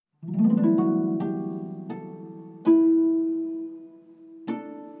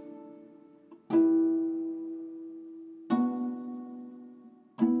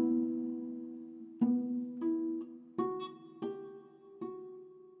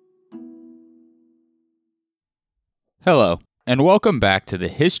Hello, and welcome back to the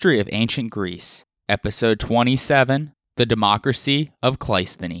History of Ancient Greece, Episode 27, The Democracy of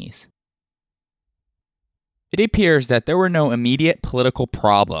Cleisthenes. It appears that there were no immediate political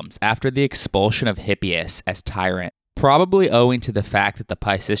problems after the expulsion of Hippias as tyrant, probably owing to the fact that the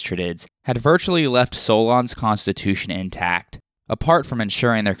Pisistratids had virtually left Solon's constitution intact, apart from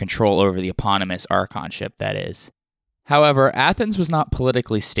ensuring their control over the eponymous archonship, that is. However, Athens was not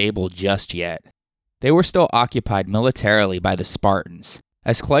politically stable just yet. They were still occupied militarily by the Spartans,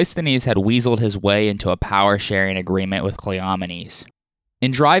 as Cleisthenes had weaseled his way into a power-sharing agreement with Cleomenes.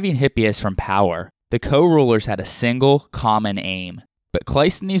 In driving Hippias from power, the co-rulers had a single, common aim, but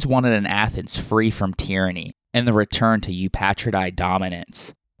Cleisthenes wanted an Athens free from tyranny and the return to Eupatridide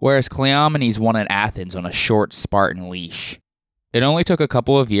dominance, whereas Cleomenes wanted Athens on a short Spartan leash. It only took a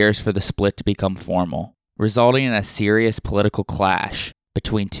couple of years for the split to become formal, resulting in a serious political clash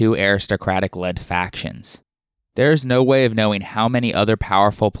between two aristocratic-led factions. There is no way of knowing how many other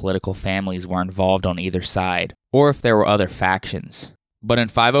powerful political families were involved on either side, or if there were other factions. But in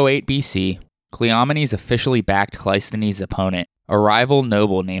 508 BC, Cleomenes officially backed Cleisthenes' opponent, a rival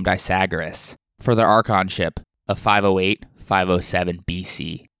noble named Isagoras, for the archonship of 508-507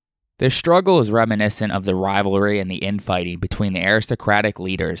 BC. Their struggle is reminiscent of the rivalry and the infighting between the aristocratic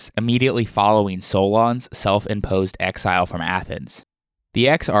leaders immediately following Solon's self-imposed exile from Athens. The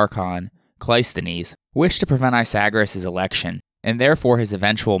ex-archon, Cleisthenes, wished to prevent Isagoras' election, and therefore his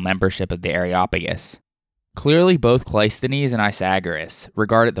eventual membership of the Areopagus. Clearly, both Cleisthenes and Isagoras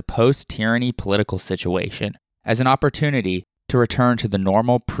regarded the post-tyranny political situation as an opportunity to return to the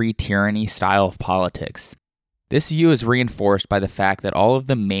normal pre-tyranny style of politics. This view is reinforced by the fact that all of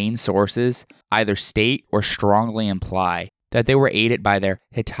the main sources either state or strongly imply that they were aided by their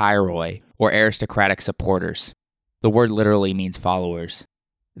hetairoi, or aristocratic supporters. The word literally means followers.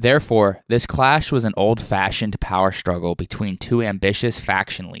 Therefore, this clash was an old-fashioned power struggle between two ambitious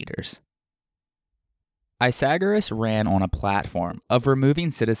faction leaders. Isagoras ran on a platform of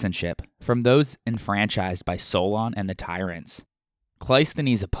removing citizenship from those enfranchised by Solon and the tyrants.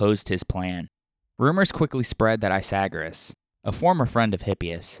 Cleisthenes opposed his plan. Rumors quickly spread that Isagoras, a former friend of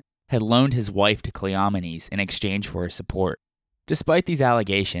Hippias, had loaned his wife to Cleomenes in exchange for his support. Despite these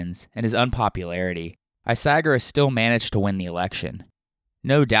allegations and his unpopularity, Isagoras still managed to win the election.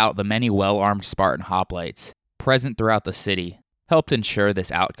 No doubt the many well-armed Spartan hoplites present throughout the city helped ensure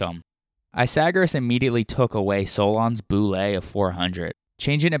this outcome. Isagoras immediately took away Solon's boule of 400,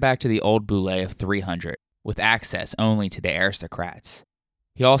 changing it back to the old boule of 300, with access only to the aristocrats.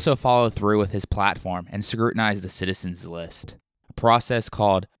 He also followed through with his platform and scrutinized the citizens' list, a process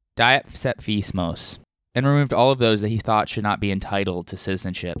called diapsephismos, and removed all of those that he thought should not be entitled to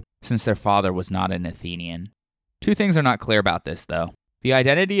citizenship, since their father was not an Athenian. Two things are not clear about this, though: the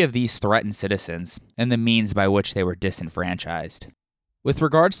identity of these threatened citizens and the means by which they were disenfranchised. With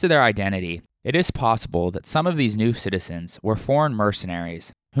regards to their identity, it is possible that some of these new citizens were foreign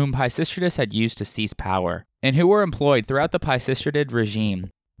mercenaries whom Pisistratus had used to seize power, and who were employed throughout the Pisistratid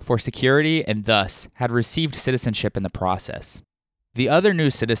regime for security and thus had received citizenship in the process. The other new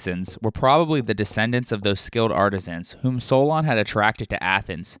citizens were probably the descendants of those skilled artisans whom Solon had attracted to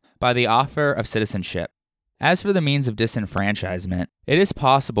Athens by the offer of citizenship. As for the means of disenfranchisement, it is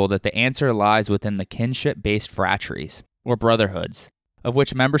possible that the answer lies within the kinship-based phratries, or brotherhoods, of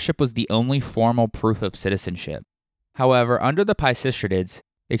which membership was the only formal proof of citizenship. However, under the Pisistratids,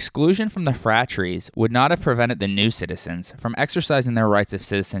 exclusion from the phratries would not have prevented the new citizens from exercising their rights of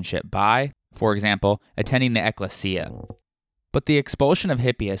citizenship by, for example, attending the ecclesia. But the expulsion of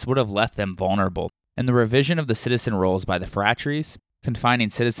Hippias would have left them vulnerable, and the revision of the citizen rolls by the phratries,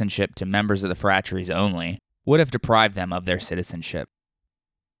 confining citizenship to members of the phratries only, would have deprived them of their citizenship.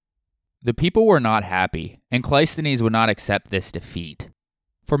 The people were not happy, and Cleisthenes would not accept this defeat.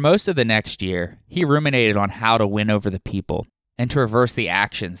 For most of the next year, he ruminated on how to win over the people, and to reverse the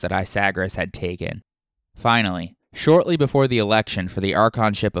actions that Isagoras had taken. Finally, shortly before the election for the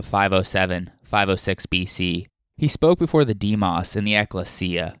archonship of 507-506 BC, he spoke before the demos in the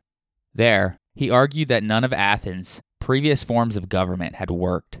ecclesia. There, he argued that none of Athens' previous forms of government had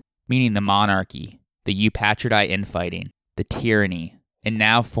worked, meaning the monarchy, the Eupatridide infighting, the tyranny, and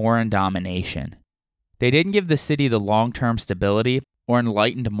now foreign domination. They didn't give the city the long-term stability or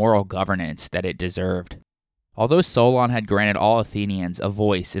enlightened moral governance that it deserved. Although Solon had granted all Athenians a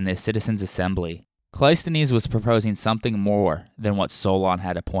voice in the citizens' assembly, Cleisthenes was proposing something more than what Solon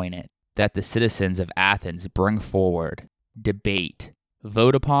had appointed. that the citizens of Athens bring forward, debate,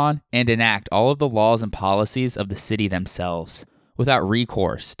 vote upon, and enact all of the laws and policies of the city themselves, without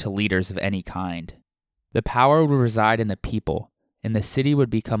recourse to leaders of any kind. The power would reside in the people, and the city would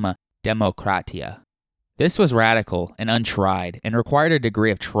become a democratia. This was radical and untried, and required a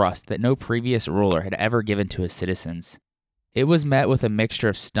degree of trust that no previous ruler had ever given to his citizens. It was met with a mixture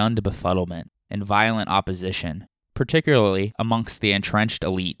of stunned befuddlement and violent opposition, particularly amongst the entrenched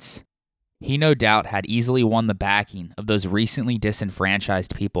elites. He no doubt had easily won the backing of those recently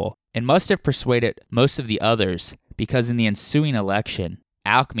disenfranchised people, and must have persuaded most of the others, because in the ensuing election,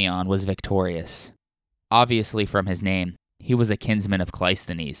 Alcmaeon was victorious. Obviously from his name, he was a kinsman of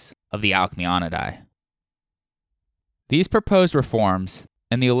Cleisthenes, of the Alcmaeonidae. These proposed reforms,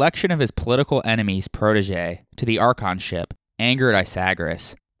 and the election of his political enemy's protege to the archonship, angered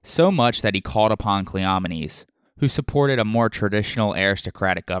Isagoras so much that he called upon Cleomenes, who supported a more traditional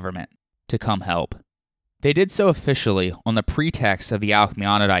aristocratic government, to come help. They did so officially on the pretext of the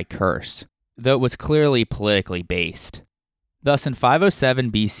Alcmaeonidae curse, though it was clearly politically based. Thus, in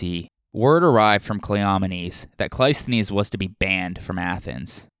 507 BC, word arrived from Cleomenes that Cleisthenes was to be banned from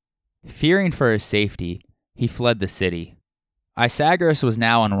Athens. Fearing for his safety, he fled the city. Isagoras was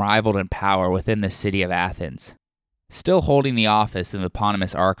now unrivaled in power within the city of Athens. Still holding the office of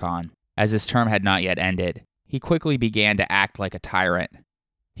eponymous archon, as his term had not yet ended, he quickly began to act like a tyrant.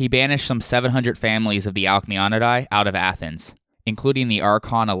 He banished some 700 families of the Alcmaeonidae out of Athens, including the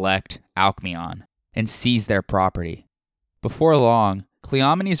archon-elect Alcmaeon, and seized their property. Before long,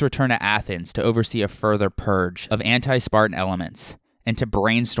 Cleomenes returned to Athens to oversee a further purge of anti-Spartan elements, and to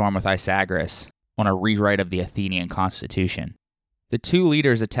brainstorm with Isagoras on a rewrite of the Athenian constitution. The two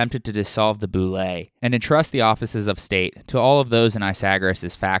leaders attempted to dissolve the boule and entrust the offices of state to all of those in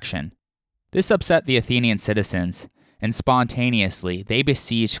Isagoras' faction. This upset the Athenian citizens, and spontaneously they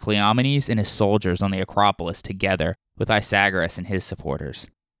besieged Cleomenes and his soldiers on the Acropolis together with Isagoras and his supporters.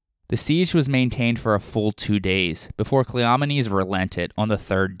 The siege was maintained for a full 2 days before Cleomenes relented on the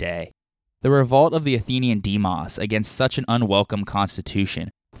 3rd day. The revolt of the Athenian demos against such an unwelcome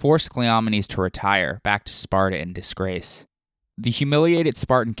constitution forced Cleomenes to retire back to Sparta in disgrace. The humiliated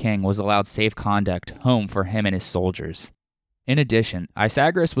Spartan king was allowed safe conduct home for him and his soldiers. In addition,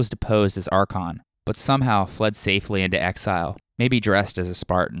 Isagoras was deposed as archon, but somehow fled safely into exile, maybe dressed as a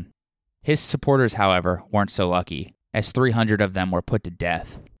Spartan. His supporters, however, weren't so lucky, as 300 of them were put to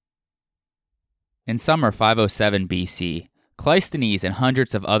death. In summer 507 BC, Cleisthenes and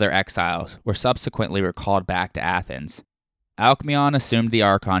hundreds of other exiles were subsequently recalled back to Athens. Alcmaeon assumed the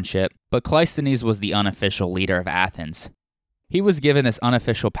archonship, but Cleisthenes was the unofficial leader of Athens. He was given this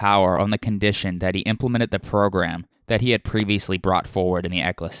unofficial power on the condition that he implemented the program that he had previously brought forward in the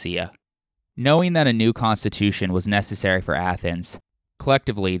ecclesia. Knowing that a new constitution was necessary for Athens,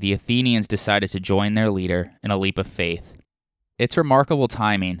 collectively the Athenians decided to join their leader in a leap of faith. It's remarkable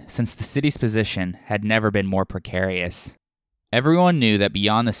timing, since the city's position had never been more precarious. Everyone knew that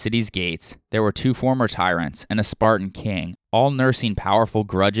beyond the city's gates, there were 2 former tyrants and a Spartan king, all nursing powerful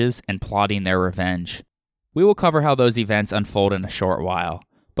grudges and plotting their revenge. We will cover how those events unfold in a short while,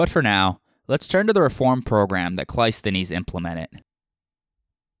 but for now, let's turn to the reform program that Cleisthenes implemented.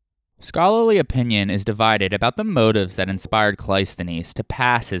 Scholarly opinion is divided about the motives that inspired Cleisthenes to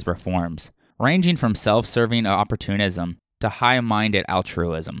pass his reforms, ranging from self-serving opportunism to high-minded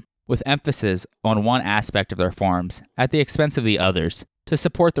altruism, with emphasis on one aspect of the reforms at the expense of the others to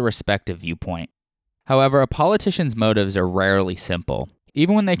support the respective viewpoint. However, a politician's motives are rarely simple,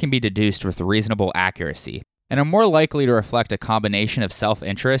 even when they can be deduced with reasonable accuracy, and are more likely to reflect a combination of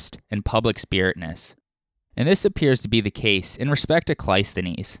self-interest and public spiritedness. And this appears to be the case in respect to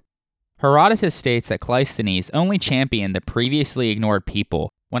Cleisthenes. Herodotus states that Cleisthenes only championed the previously ignored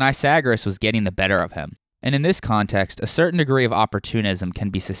people when Isagoras was getting the better of him, and in this context, a certain degree of opportunism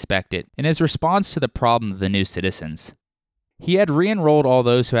can be suspected in his response to the problem of the new citizens. He had re-enrolled all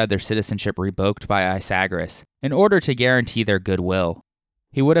those who had their citizenship revoked by Isagoras in order to guarantee their goodwill.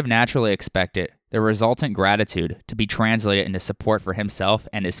 He would have naturally expected the resultant gratitude to be translated into support for himself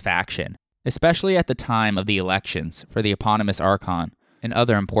and his faction, especially at the time of the elections for the eponymous archon and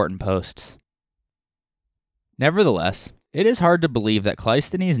other important posts. Nevertheless, it is hard to believe that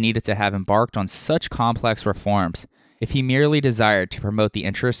Cleisthenes needed to have embarked on such complex reforms if he merely desired to promote the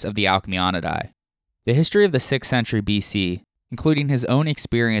interests of the Alcmaeonidae. The history of the 6th century BC, including his own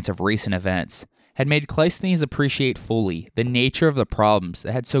experience of recent events, had made Cleisthenes appreciate fully the nature of the problems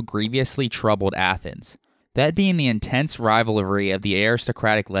that had so grievously troubled Athens, that being the intense rivalry of the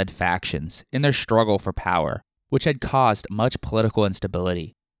aristocratic-led factions in their struggle for power, which had caused much political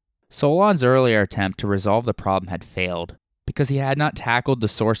instability. Solon's earlier attempt to resolve the problem had failed, because he had not tackled the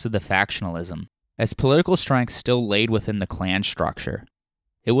source of the factionalism, as political strength still laid within the clan structure.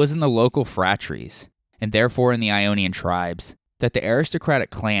 It was in the local phratries, and therefore in the Ionian tribes, that the aristocratic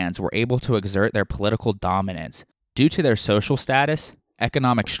clans were able to exert their political dominance due to their social status,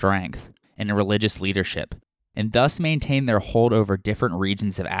 economic strength, and religious leadership, and thus maintain their hold over different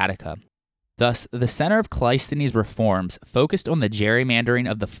regions of Attica. Thus, the center of Cleisthenes' reforms focused on the gerrymandering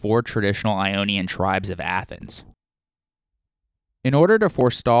of the 4 traditional Ionian tribes of Athens. In order to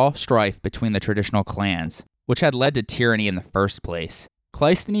forestall strife between the traditional clans, which had led to tyranny in the first place,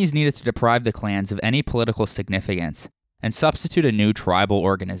 Cleisthenes needed to deprive the clans of any political significance and substitute a new tribal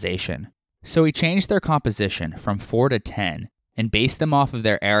organization. So he changed their composition from 4 to 10 and based them off of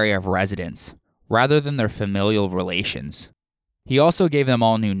their area of residence, rather than their familial relations. He also gave them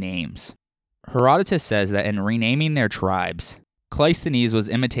all new names. Herodotus says that in renaming their tribes, Cleisthenes was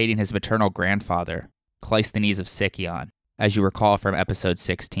imitating his maternal grandfather, Cleisthenes of Sicyon, as you recall from episode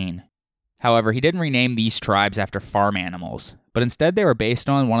 16. However, he didn't rename these tribes after farm animals, but instead they were based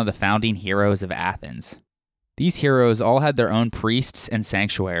on one of the founding heroes of Athens. These heroes all had their own priests and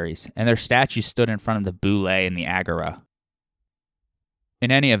sanctuaries, and their statues stood in front of the Boule and the Agora.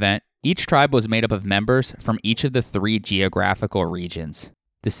 In any event, each tribe was made up of members from each of the 3 geographical regions: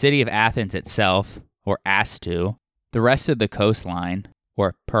 the city of Athens itself, or Astu, the rest of the coastline,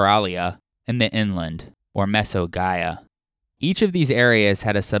 or Paralia, and the inland, or Mesogaia. Each of these areas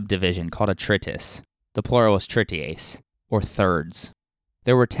had a subdivision called a tritis. The plural was tritias, or thirds.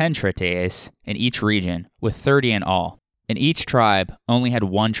 There were 10 tritias in each region, with 30 in all, and each tribe only had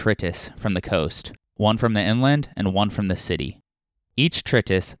 1 tritis from the coast, 1 from the inland, and 1 from the city. Each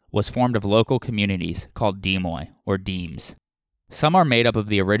tritis was formed of local communities called demoi, or demes. Some are made up of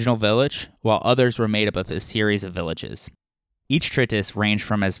the original village, while others were made up of a series of villages. Each tritis ranged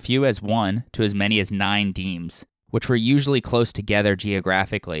from as few as 1 to as many as 9 demes, which were usually close together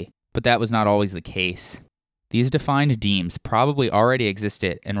geographically, but that was not always the case. These defined demes probably already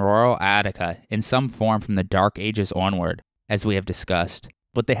existed in rural Attica in some form from the Dark Ages onward, as we have discussed,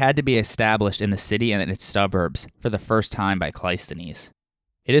 but they had to be established in the city and its suburbs for the first time by Cleisthenes.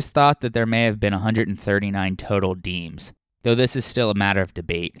 It is thought that there may have been 139 total demes, though this is still a matter of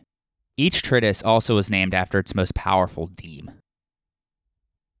debate. Each tritis also was named after its most powerful deme.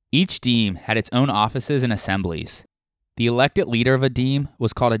 Each deme had its own offices and assemblies. The elected leader of a deme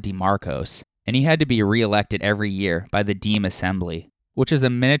was called a demarchos, and he had to be re-elected every year by the deme assembly, which is a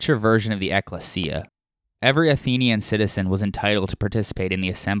miniature version of the ecclesia. Every Athenian citizen was entitled to participate in the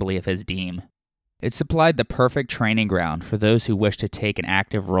assembly of his deme. It supplied the perfect training ground for those who wished to take an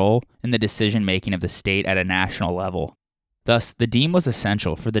active role in the decision-making of the state at a national level. Thus, the deme was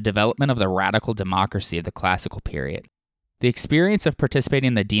essential for the development of the radical democracy of the classical period. The experience of participating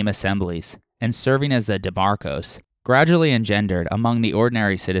in the deme assemblies and serving as the demarchos gradually engendered among the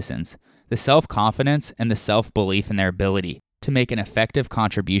ordinary citizens the self-confidence and the self-belief in their ability to make an effective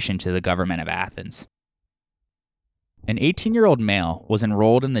contribution to the government of Athens. An 18-year-old male was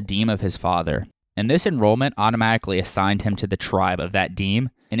enrolled in the deme of his father, and this enrollment automatically assigned him to the tribe of that deme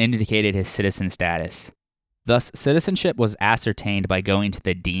and indicated his citizen status. Thus, citizenship was ascertained by going to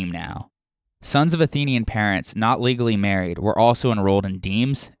the deme now. Sons of Athenian parents not legally married were also enrolled in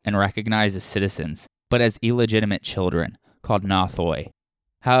demes and recognized as citizens, but as illegitimate children, called nathoi.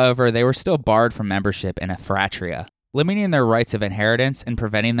 However, they were still barred from membership in a phratria, limiting their rights of inheritance and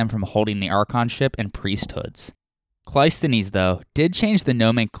preventing them from holding the archonship and priesthoods. Cleisthenes, though, did change the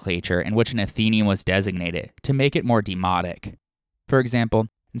nomenclature in which an Athenian was designated to make it more demotic. For example,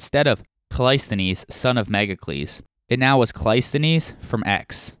 instead of Cleisthenes, son of Megacles, it now was Cleisthenes from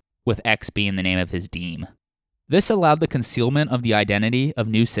X, with X being the name of his deme. This allowed the concealment of the identity of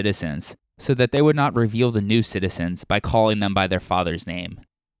new citizens, so that they would not reveal the new citizens by calling them by their father's name.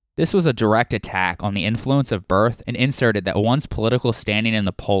 This was a direct attack on the influence of birth and inserted that one's political standing in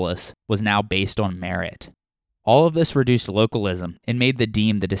the polis was now based on merit. All of this reduced localism and made the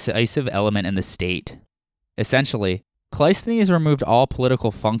deme the decisive element in the state. Essentially, Cleisthenes removed all political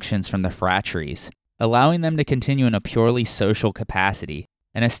functions from the phratries, allowing them to continue in a purely social capacity,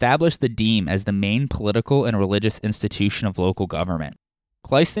 and established the deme as the main political and religious institution of local government.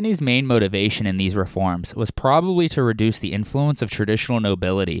 Cleisthenes' main motivation in these reforms was probably to reduce the influence of traditional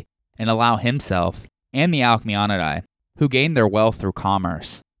nobility and allow himself, and the Alcmeonidae, who gained their wealth through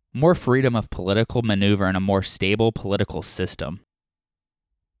commerce, more freedom of political maneuver in a more stable political system.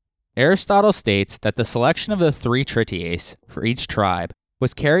 Aristotle states that the selection of the 3 tritias for each tribe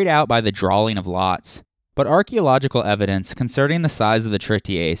was carried out by the drawing of lots, but archaeological evidence concerning the size of the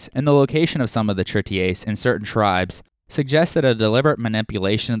tritias and the location of some of the tritias in certain tribes suggests that a deliberate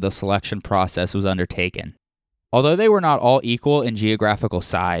manipulation of the selection process was undertaken. Although they were not all equal in geographical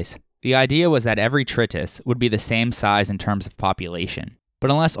size, the idea was that every tritus would be the same size in terms of population.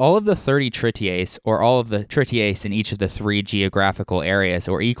 But unless all of the 30 tritiae, or all of the tritiae in each of the 3 geographical areas,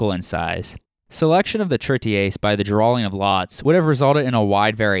 were equal in size, selection of the tritiae by the drawing of lots would have resulted in a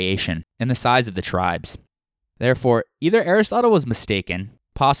wide variation in the size of the tribes. Therefore, either Aristotle was mistaken,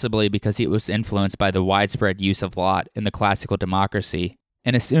 possibly because he was influenced by the widespread use of lot in the classical democracy,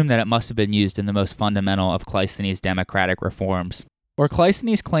 and assumed that it must have been used in the most fundamental of Cleisthenes' democratic reforms, or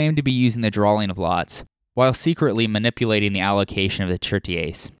Cleisthenes claimed to be using the drawing of lots, while secretly manipulating the allocation of the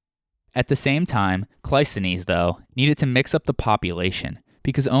tritiae. At the same time, Cleisthenes, though, needed to mix up the population,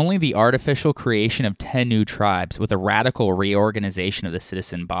 because only the artificial creation of 10 new tribes with a radical reorganization of the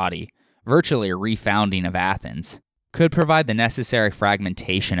citizen body, virtually a refounding of Athens, could provide the necessary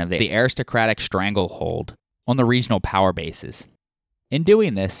fragmentation of the aristocratic stranglehold on the regional power bases. In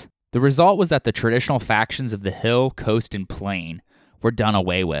doing this, the result was that the traditional factions of the hill, coast, and plain were done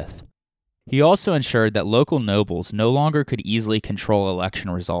away with. He also ensured that local nobles no longer could easily control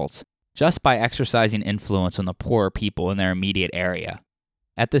election results just by exercising influence on the poorer people in their immediate area.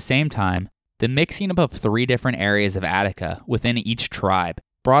 At the same time, the mixing up of 3 different areas of Attica within each tribe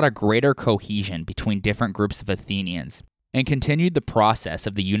brought a greater cohesion between different groups of Athenians and continued the process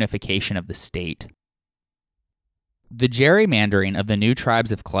of the unification of the state. The gerrymandering of the new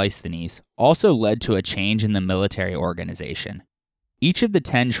tribes of Cleisthenes also led to a change in the military organization. Each of the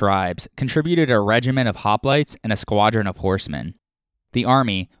 10 tribes contributed a regiment of hoplites and a squadron of horsemen. The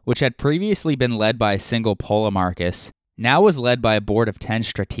army, which had previously been led by a single polemarchus, now was led by a board of 10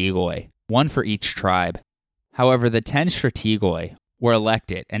 strategoi, one for each tribe. However, the 10 strategoi were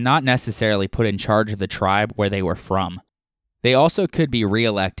elected and not necessarily put in charge of the tribe where they were from. They also could be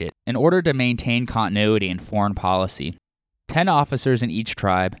re-elected in order to maintain continuity in foreign policy. 10 officers in each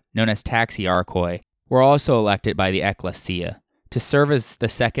tribe, known as taxiarchoi, were also elected by the ecclesia to serve as the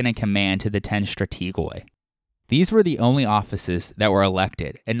second in command to the 10 strategoi. These were the only offices that were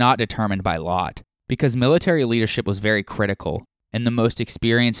elected and not determined by lot, because military leadership was very critical and the most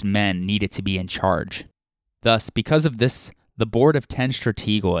experienced men needed to be in charge. Thus, because of this, the board of 10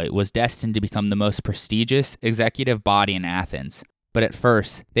 strategoi was destined to become the most prestigious executive body in Athens, but at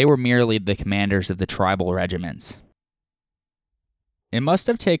first, they were merely the commanders of the tribal regiments. It must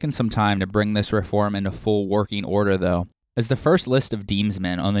have taken some time to bring this reform into full working order, though, as the first list of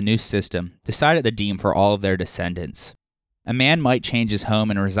demesmen on the new system decided the deme for all of their descendants. A man might change his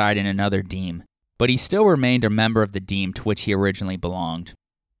home and reside in another deme, but he still remained a member of the deme to which he originally belonged.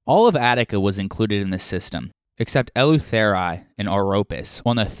 All of Attica was included in the system, except Eleutherae and Oropus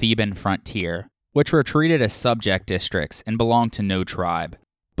on the Theban frontier, which were treated as subject districts and belonged to no tribe.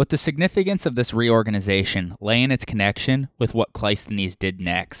 But the significance of this reorganization lay in its connection with what Cleisthenes did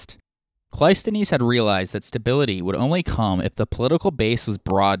next. Cleisthenes had realized that stability would only come if the political base was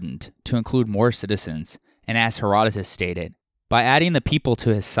broadened to include more citizens, and as Herodotus stated, by adding the people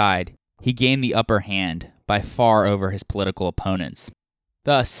to his side, he gained the upper hand by far over his political opponents.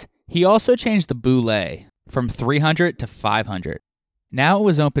 Thus, he also changed the boule from 300 to 500. Now it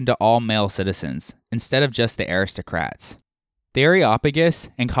was open to all male citizens, instead of just the aristocrats. The Areopagus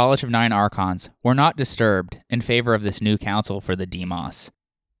and College of 9 Archons were not disturbed in favor of this new council for the demos.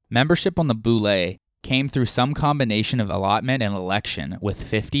 Membership on the boule came through some combination of allotment and election with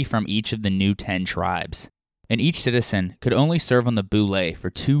 50 from each of the new 10 tribes, and each citizen could only serve on the boule for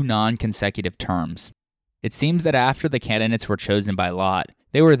 2 non-consecutive terms. It seems that after the candidates were chosen by lot,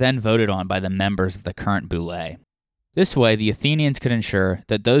 they were then voted on by the members of the current boule. This way, the Athenians could ensure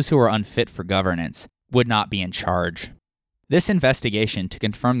that those who were unfit for governance would not be in charge. This investigation to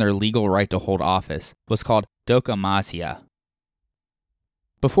confirm their legal right to hold office was called dokimasia.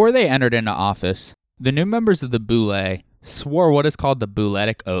 Before they entered into office, the new members of the boule swore what is called the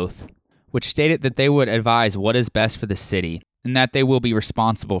bouletic oath, which stated that they would advise what is best for the city and that they will be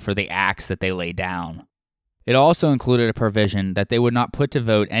responsible for the acts that they lay down. It also included a provision that they would not put to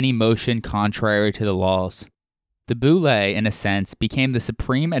vote any motion contrary to the laws. The boule, in a sense, became the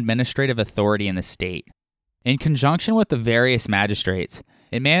supreme administrative authority in the state. In conjunction with the various magistrates,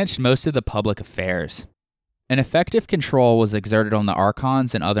 it managed most of the public affairs. An effective control was exerted on the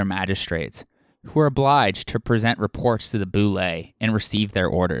archons and other magistrates, who were obliged to present reports to the boule and receive their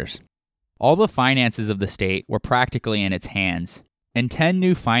orders. All the finances of the state were practically in its hands, and 10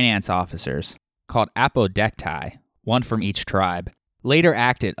 new finance officers, called apodectai, one from each tribe, later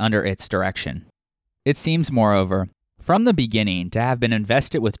acted under its direction. It seems, moreover, from the beginning to have been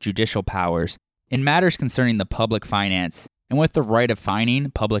invested with judicial powers in matters concerning the public finance and with the right of fining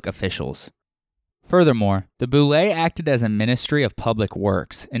public officials. Furthermore, the boule acted as a ministry of public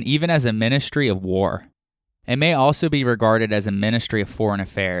works and even as a ministry of war. It may also be regarded as a ministry of foreign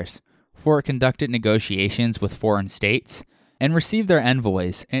affairs, for it conducted negotiations with foreign states and received their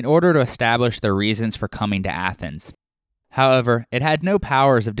envoys in order to establish their reasons for coming to Athens. However, it had no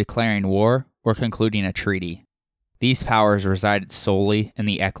powers of declaring war or concluding a treaty. These powers resided solely in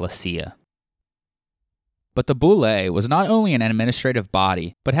the ecclesia. But the boule was not only an administrative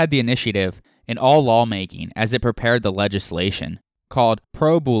body, but had the initiative in all lawmaking as it prepared the legislation, called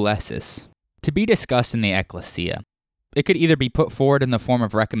proboulesis, to be discussed in the ecclesia. It could either be put forward in the form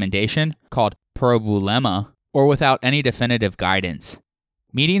of recommendation, called proboulema, or without any definitive guidance.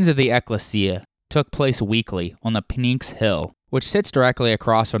 Meetings of the ecclesia took place weekly on the Pnyx Hill, which sits directly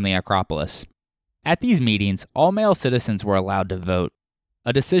across from the Acropolis. At these meetings, all male citizens were allowed to vote.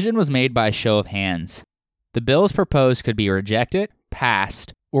 A decision was made by a show of hands. The bills proposed could be rejected,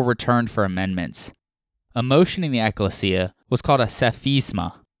 passed, or returned for amendments. A motion in the ecclesia was called a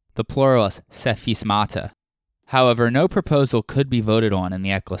psephisma. The plural is psephismata. However, no proposal could be voted on in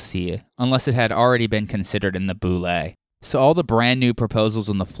the ecclesia unless it had already been considered in the boule. So all the brand new proposals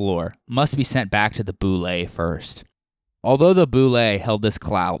on the floor must be sent back to the boule first. Although the boule held this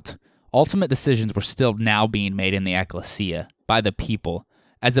clout, ultimate decisions were still now being made in the ecclesia by the people,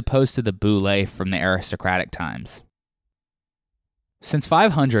 as opposed to the boule from the aristocratic times. Since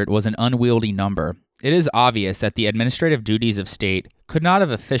 500 was an unwieldy number, it is obvious that the administrative duties of state could not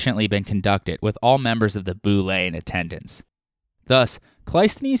have efficiently been conducted with all members of the boule in attendance. Thus,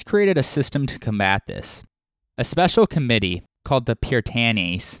 Cleisthenes created a system to combat this. A special committee, called the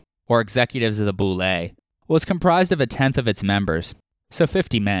Prytanes, or executives of the boule, was comprised of a tenth of its members, so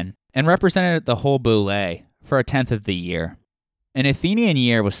 50 men, and represented the whole boule for a tenth of the year. An Athenian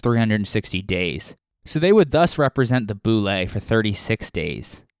year was 360 days, so they would thus represent the boule for 36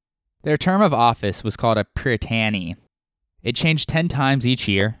 days. Their term of office was called a Prytanie. It changed 10 times each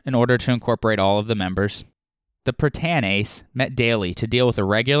year in order to incorporate all of the members. The Prytanes met daily to deal with the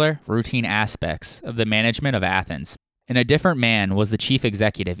regular, routine aspects of the management of Athens, and a different man was the chief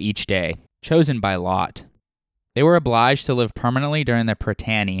executive each day, chosen by lot. They were obliged to live permanently during the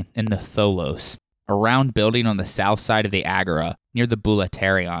Prytanie in the Tholos, a round building on the south side of the Agora near the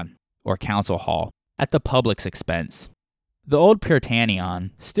Boulaterion, or council hall, at the public's expense. The old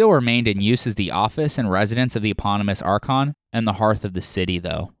Prytanion still remained in use as the office and residence of the eponymous archon and the hearth of the city,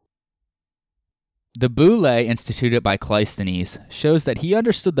 though. The boule instituted by Cleisthenes shows that he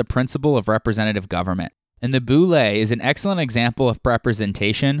understood the principle of representative government, and the boule is an excellent example of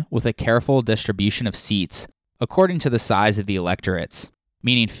representation with a careful distribution of seats according to the size of the electorates,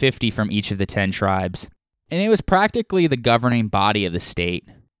 meaning 50 from each of the 10 tribes, and it was practically the governing body of the state.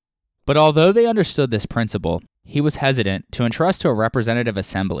 But although they understood this principle, he was hesitant to entrust to a representative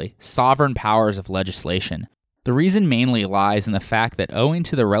assembly sovereign powers of legislation. The reason mainly lies in the fact that owing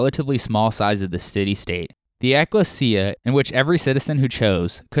to the relatively small size of the city-state, the ecclesia, in which every citizen who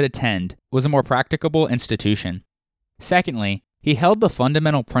chose could attend, was a more practicable institution. Secondly, he held the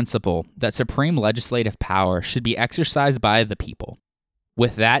fundamental principle that supreme legislative power should be exercised by the people.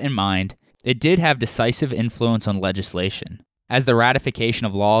 With that in mind, it did have decisive influence on legislation, as the ratification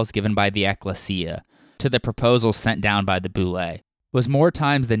of laws given by the ecclesia to the proposals sent down by the boule was more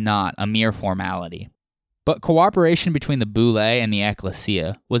times than not a mere formality. But cooperation between the boule and the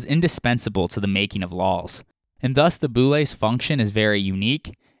ecclesia was indispensable to the making of laws, and thus the boule's function is very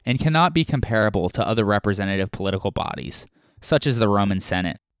unique and cannot be comparable to other representative political bodies, such as the Roman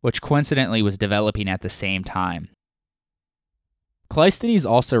Senate, which coincidentally was developing at the same time. Cleisthenes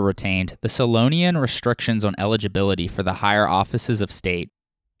also retained the Solonian restrictions on eligibility for the higher offices of state.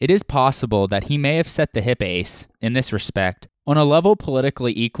 It is possible that he may have set the hippace, in this respect, on a level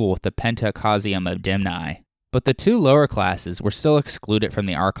politically equal with the pentacosium of Demni, but the two lower classes were still excluded from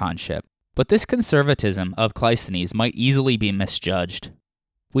the archonship. But this conservatism of Cleisthenes might easily be misjudged.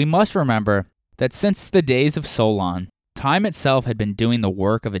 We must remember that since the days of Solon, time itself had been doing the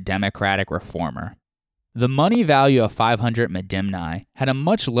work of a democratic reformer. The money value of 500 medimni had a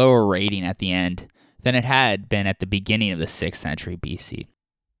much lower rating at the end than it had been at the beginning of the 6th century BC.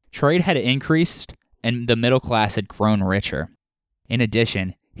 Trade had increased, and the middle class had grown richer. In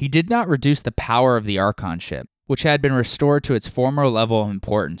addition, he did not reduce the power of the archonship, which had been restored to its former level of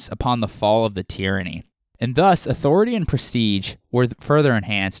importance upon the fall of the tyranny, and thus authority and prestige were further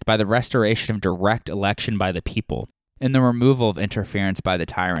enhanced by the restoration of direct election by the people and the removal of interference by the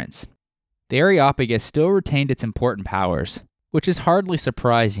tyrants. The Areopagus still retained its important powers, which is hardly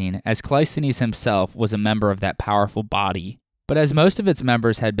surprising as Cleisthenes himself was a member of that powerful body, but as most of its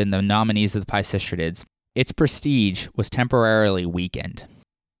members had been the nominees of the Pisistratids, its prestige was temporarily weakened.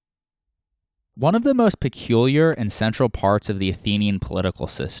 One of the most peculiar and central parts of the Athenian political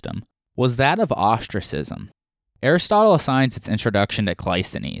system was that of ostracism. Aristotle assigns its introduction to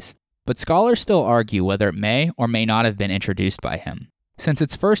Cleisthenes, but scholars still argue whether it may or may not have been introduced by him, since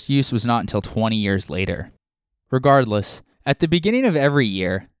its first use was not until 20 years later. Regardless, at the beginning of every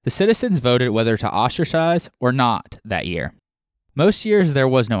year, the citizens voted whether to ostracize or not that year. Most years there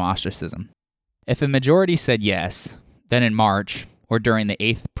was no ostracism. If a majority said yes, then in March, or during the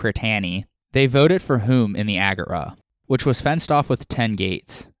 8th Prytany, they voted for whom in the agora, which was fenced off with 10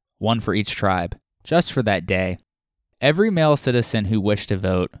 gates, one for each tribe, just for that day. Every male citizen who wished to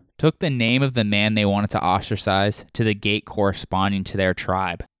vote took the name of the man they wanted to ostracize to the gate corresponding to their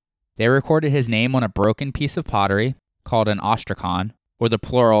tribe. They recorded his name on a broken piece of pottery, called an ostracon, or the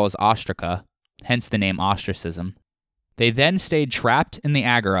plural is ostraca, hence the name ostracism. They then stayed trapped in the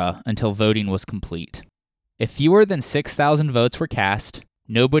agora until voting was complete. If fewer than 6,000 votes were cast,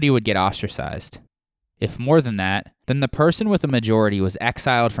 nobody would get ostracized. If more than that, then the person with a majority was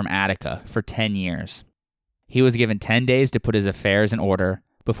exiled from Attica for 10 years. He was given 10 days to put his affairs in order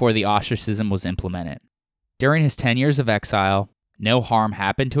before the ostracism was implemented. During his 10 years of exile, no harm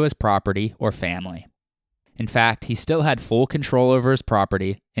happened to his property or family. In fact, he still had full control over his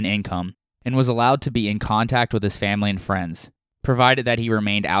property and income, and was allowed to be in contact with his family and friends, provided that he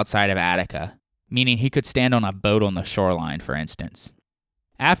remained outside of Attica, meaning he could stand on a boat on the shoreline, for instance.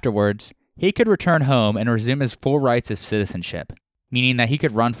 Afterwards, he could return home and resume his full rights of citizenship, meaning that he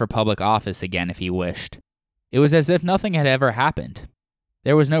could run for public office again if he wished. It was as if nothing had ever happened.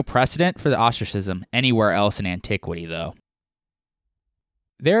 There was no precedent for the ostracism anywhere else in antiquity, though.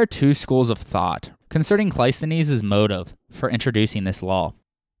 There are two schools of thought concerning Cleisthenes' motive for introducing this law.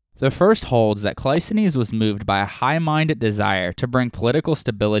 The first holds that Cleisthenes was moved by a high-minded desire to bring political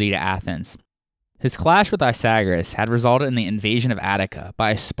stability to Athens. His clash with Isagoras had resulted in the invasion of Attica by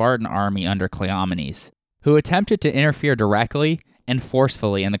a Spartan army under Cleomenes, who attempted to interfere directly and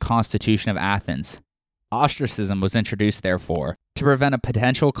forcefully in the constitution of Athens. Ostracism was introduced, therefore, to prevent a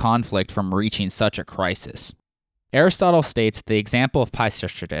potential conflict from reaching such a crisis. Aristotle states the example of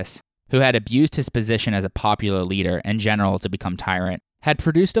Pisistratus, who had abused his position as a popular leader and general to become tyrant, had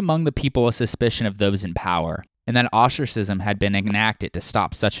produced among the people a suspicion of those in power, and that ostracism had been enacted to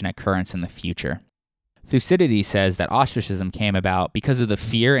stop such an occurrence in the future. Thucydides says that ostracism came about because of the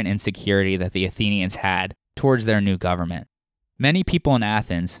fear and insecurity that the Athenians had towards their new government. Many people in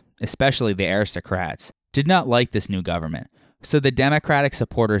Athens, especially the aristocrats, did not like this new government, so the democratic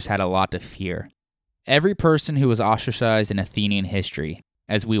supporters had a lot to fear. Every person who was ostracized in Athenian history,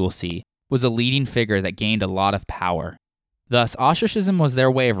 as we will see, was a leading figure that gained a lot of power. Thus, ostracism was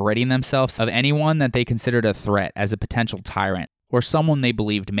their way of ridding themselves of anyone that they considered a threat as a potential tyrant, or someone they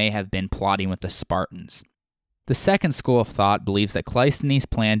believed may have been plotting with the Spartans. The second school of thought believes that Cleisthenes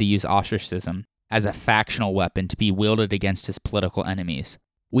planned to use ostracism as a factional weapon to be wielded against his political enemies,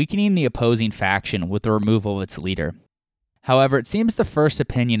 weakening the opposing faction with the removal of its leader. However, it seems the first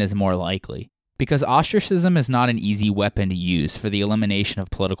opinion is more likely, because ostracism is not an easy weapon to use for the elimination of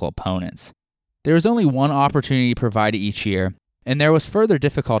political opponents. There was only one opportunity provided each year, and there was further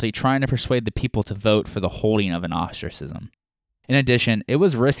difficulty trying to persuade the people to vote for the holding of an ostracism. In addition, it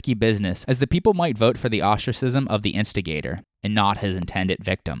was risky business, as the people might vote for the ostracism of the instigator, and not his intended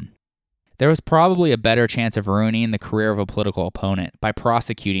victim. There was probably a better chance of ruining the career of a political opponent by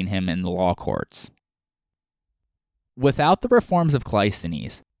prosecuting him in the law courts. Without the reforms of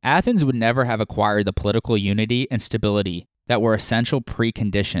Cleisthenes, Athens would never have acquired the political unity and stability that were essential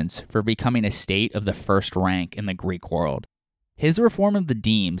preconditions for becoming a state of the first rank in the Greek world. His reform of the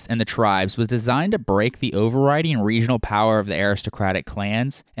demes and the tribes was designed to break the overriding regional power of the aristocratic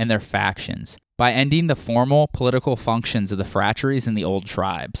clans and their factions by ending the formal political functions of the phratries and the old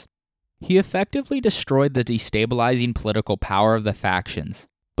tribes. He effectively destroyed the destabilizing political power of the factions,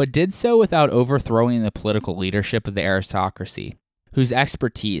 but did so without overthrowing the political leadership of the aristocracy, whose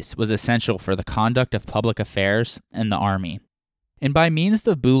expertise was essential for the conduct of public affairs and the army. And by means of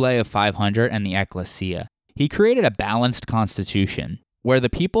the Boule of 500 and the Ecclesia, he created a balanced constitution, where the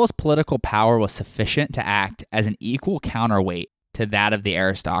people's political power was sufficient to act as an equal counterweight to that of the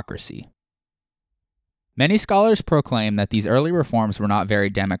aristocracy. Many scholars proclaim that these early reforms were not very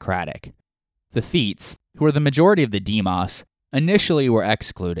democratic. The Thetes, who were the majority of the demos, initially were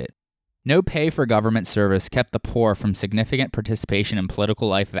excluded. No pay for government service kept the poor from significant participation in political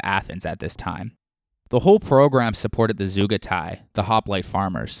life of Athens at this time. The whole program supported the Zeugatai, the hoplite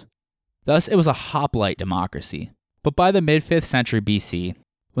farmers. Thus, it was a hoplite democracy. But by the mid-5th century BC,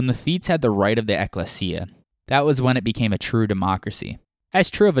 when the Thetes had the right of the Ecclesia, that was when it became a true democracy. As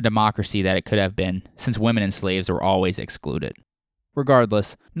true of a democracy that it could have been, since women and slaves were always excluded.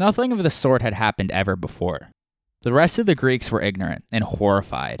 Regardless, nothing of the sort had happened ever before. The rest of the Greeks were ignorant and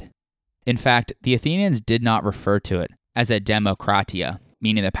horrified. In fact, the Athenians did not refer to it as a demokratia,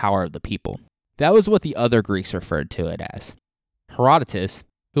 meaning the power of the people. That was what the other Greeks referred to it as. Herodotus,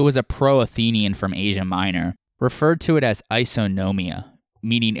 who was a pro-Athenian from Asia Minor, referred to it as isonomia,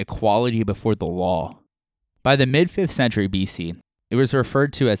 meaning equality before the law. By the mid-5th century BC, it was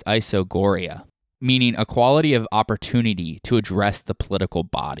referred to as isogoria, meaning equality of opportunity to address the political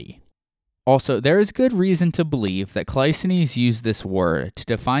body. Also, there is good reason to believe that Cleisthenes used this word to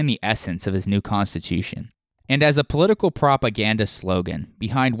define the essence of his new constitution, and as a political propaganda slogan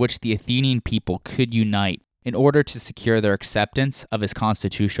behind which the Athenian people could unite in order to secure their acceptance of his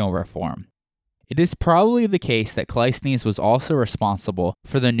constitutional reform. It is probably the case that Cleisthenes was also responsible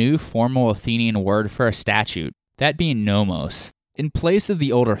for the new formal Athenian word for a statute, that being nomos, in place of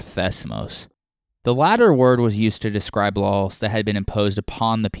the older thesmos. The latter word was used to describe laws that had been imposed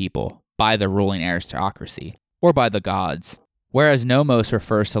upon the people by the ruling aristocracy, or by the gods, whereas nomos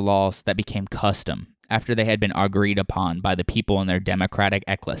refers to laws that became custom after they had been agreed upon by the people in their democratic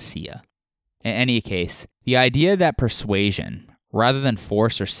ecclesia. In any case, the idea that persuasion, rather than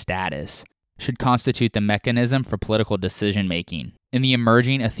force or status, should constitute the mechanism for political decision-making in the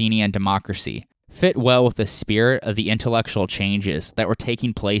emerging Athenian democracy fit well with the spirit of the intellectual changes that were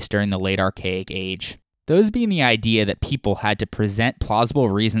taking place during the late Archaic Age, those being the idea that people had to present plausible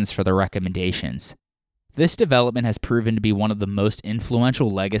reasons for their recommendations. This development has proven to be one of the most influential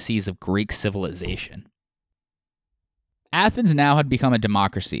legacies of Greek civilization. Athens now had become a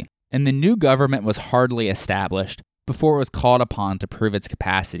democracy, and the new government was hardly established before it was called upon to prove its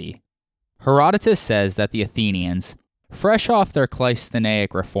capacity. Herodotus says that the Athenians, fresh off their Cleisthenaean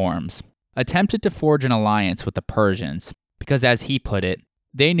reforms, attempted to forge an alliance with the Persians because, as he put it,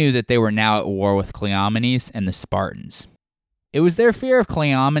 they knew that they were now at war with Cleomenes and the Spartans. It was their fear of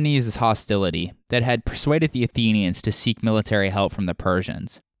Cleomenes' hostility that had persuaded the Athenians to seek military help from the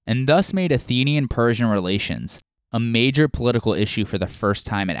Persians, and thus made Athenian-Persian relations a major political issue for the first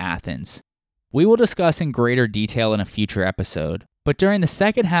time at Athens. We will discuss in greater detail in a future episode, but during the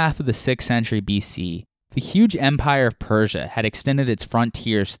second half of the 6th century BC, the huge empire of Persia had extended its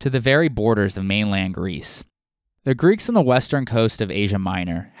frontiers to the very borders of mainland Greece. The Greeks on the western coast of Asia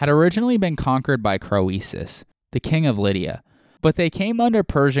Minor had originally been conquered by Croesus, the king of Lydia, but they came under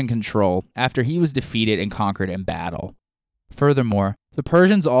Persian control after he was defeated and conquered in battle. Furthermore, the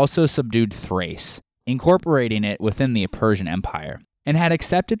Persians also subdued Thrace, incorporating it within the Persian Empire, and had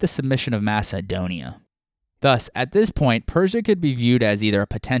accepted the submission of Macedonia. Thus, at this point, Persia could be viewed as either a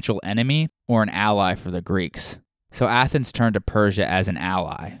potential enemy or an ally for the Greeks, so Athens turned to Persia as an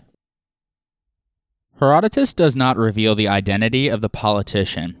ally. Herodotus does not reveal the identity of the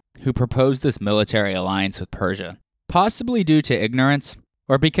politician who proposed this military alliance with Persia, possibly due to ignorance,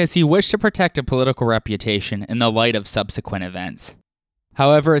 or because he wished to protect a political reputation in the light of subsequent events.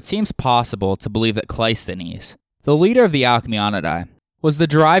 However, it seems possible to believe that Cleisthenes, the leader of the Alcmeonidae, was the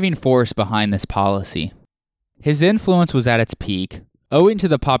driving force behind this policy. His influence was at its peak, owing to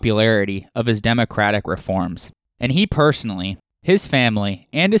the popularity of his democratic reforms, and he personally, his family,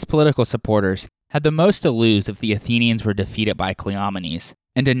 and his political supporters had the most to lose if the Athenians were defeated by Cleomenes,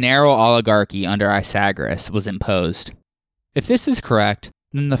 and a narrow oligarchy under Isagras was imposed. If this is correct,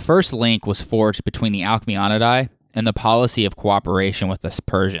 then the first link was forged between the Alcmeonidae and the policy of cooperation with the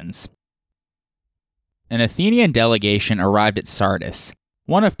Persians. An Athenian delegation arrived at Sardis,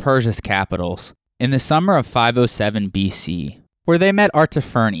 one of Persia's capitals, in the summer of 507 BC, where they met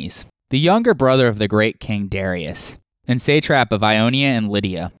Artaphernes, the younger brother of the great king Darius, and satrap of Ionia and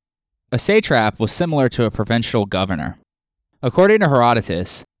Lydia. A satrap was similar to a provincial governor. According to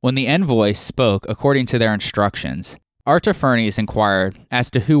Herodotus, when the envoys spoke according to their instructions, Artaphernes inquired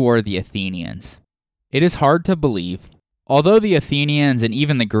as to who were the Athenians. It is hard to believe, although the Athenians and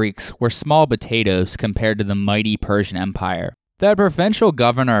even the Greeks were small potatoes compared to the mighty Persian Empire, that a provincial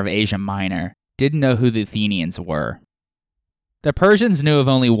governor of Asia Minor didn't know who the Athenians were. The Persians knew of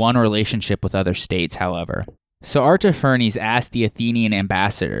only one relationship with other states, however, so Artaphernes asked the Athenian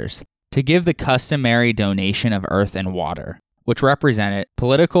ambassadors to give the customary donation of earth and water, which represented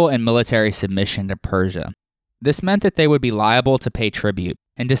political and military submission to Persia. This meant that they would be liable to pay tribute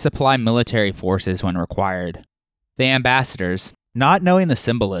and to supply military forces when required. The ambassadors, not knowing the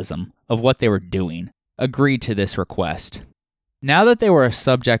symbolism of what they were doing, agreed to this request. Now that they were a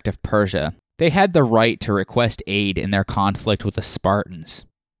subject of Persia, they had the right to request aid in their conflict with the Spartans.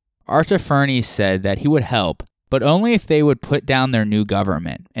 Artaphernes said that he would help, but only if they would put down their new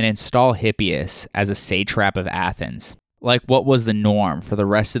government and install Hippias as a satrap of Athens, like what was the norm for the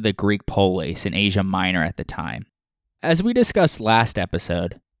rest of the Greek polis in Asia Minor at the time. As we discussed last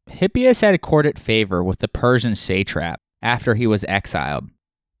episode, Hippias had courted favor with the Persian satrap after he was exiled.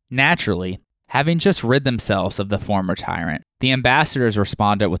 Naturally, having just rid themselves of the former tyrant, the ambassadors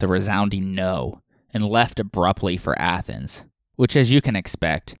responded with a resounding no and left abruptly for Athens, which, as you can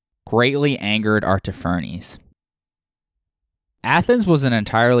expect, greatly angered Artaphernes. Athens was an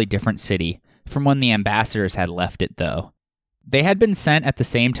entirely different city from when the ambassadors had left it, though. They had been sent at the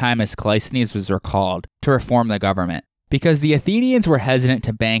same time as Cleisthenes was recalled to reform the government, because the Athenians were hesitant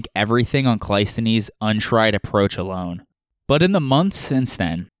to bank everything on Cleisthenes' untried approach alone. But in the months since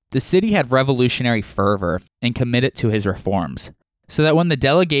then, the city had revolutionary fervor and committed to his reforms, so that when the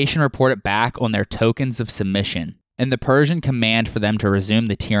delegation reported back on their tokens of submission and the Persian command for them to resume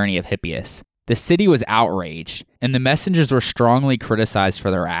the tyranny of Hippias, the city was outraged, and the messengers were strongly criticized for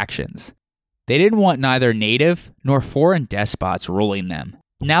their actions. They didn't want neither native nor foreign despots ruling them,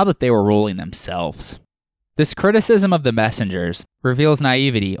 now that they were ruling themselves. This criticism of the messengers reveals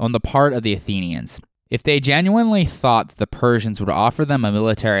naivety on the part of the Athenians. If they genuinely thought that the Persians would offer them a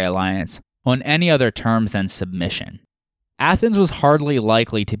military alliance on any other terms than submission, Athens was hardly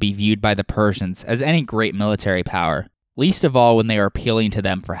likely to be viewed by the Persians as any great military power, least of all when they were appealing to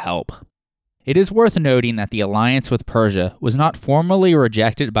them for help. It is worth noting that the alliance with Persia was not formally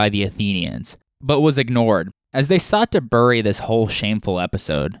rejected by the Athenians, but was ignored, as they sought to bury this whole shameful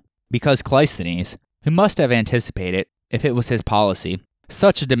episode, because Cleisthenes, who must have anticipated, if it was his policy,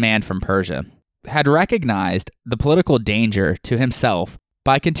 such a demand from Persia, had recognized the political danger to himself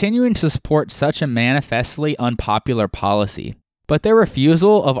by continuing to support such a manifestly unpopular policy. But their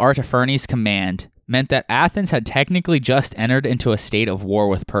refusal of Artaphernes' command meant that Athens had technically just entered into a state of war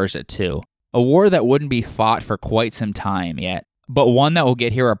with Persia too, a war that wouldn't be fought for quite some time yet, but one that will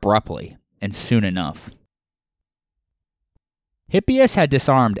get here abruptly, and soon enough. Hippias had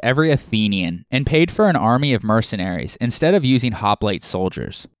disarmed every Athenian and paid for an army of mercenaries instead of using hoplite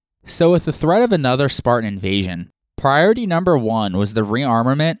soldiers. So with the threat of another Spartan invasion, priority number one was the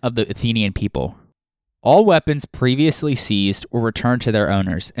rearmament of the Athenian people. All weapons previously seized were returned to their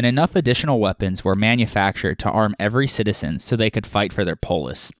owners, and enough additional weapons were manufactured to arm every citizen so they could fight for their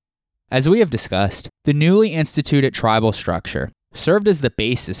polis. As we have discussed, the newly instituted tribal structure served as the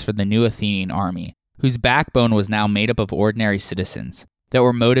basis for the new Athenian army, whose backbone was now made up of ordinary citizens that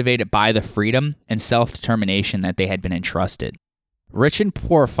were motivated by the freedom and self-determination that they had been entrusted. Rich and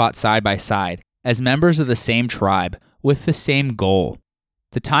poor fought side by side as members of the same tribe with the same goal.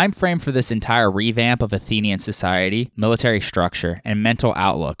 The time frame for this entire revamp of Athenian society, military structure, and mental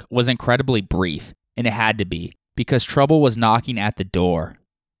outlook was incredibly brief, and it had to be, because trouble was knocking at the door.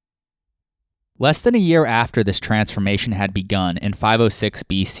 Less than a year after this transformation had begun in 506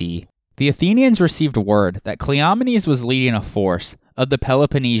 BC, the Athenians received word that Cleomenes was leading a force of the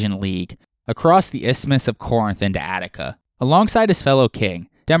Peloponnesian League across the Isthmus of Corinth into Attica, alongside his fellow king,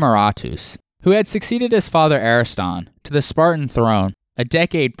 Demaratus, who had succeeded his father Ariston to the Spartan throne a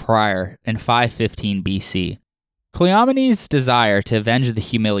decade prior in 515 BC. Cleomenes' desire to avenge the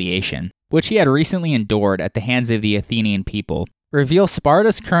humiliation, which he had recently endured at the hands of the Athenian people, reveals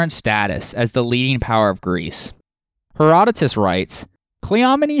Sparta's current status as the leading power of Greece. Herodotus writes,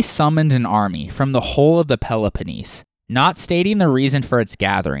 Cleomenes summoned an army from the whole of the Peloponnese, not stating the reason for its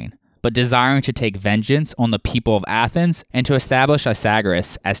gathering, but desiring to take vengeance on the people of Athens and to establish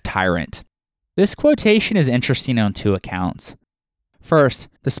Isagoras as tyrant. This quotation is interesting on two accounts. First,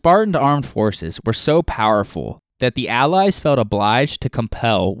 the Spartan armed forces were so powerful that the allies felt obliged to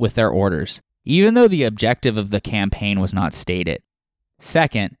compel with their orders, even though the objective of the campaign was not stated.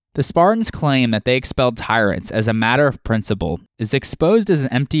 Second, the Spartans' claim that they expelled tyrants as a matter of principle is exposed as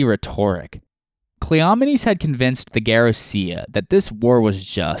empty rhetoric. Cleomenes had convinced the Gerousia that this war was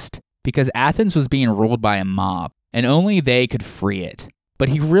just, because Athens was being ruled by a mob, and only they could free it. But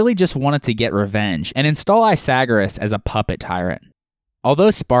he really just wanted to get revenge and install Isagoras as a puppet tyrant.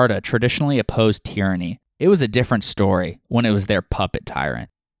 Although Sparta traditionally opposed tyranny, it was a different story when it was their puppet tyrant.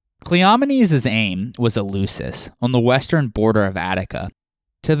 Cleomenes' aim was Eleusis, on the western border of Attica.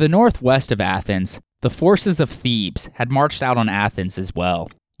 To the northwest of Athens, the forces of Thebes had marched out on Athens as well,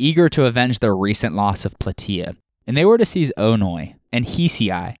 eager to avenge their recent loss of Plataea, and they were to seize Onoi and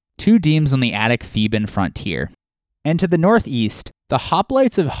Hesii, two demes on the Attic Theban frontier. And to the northeast, the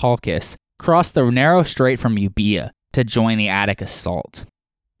hoplites of Halkis crossed the narrow strait from Euboea to join the Attic assault.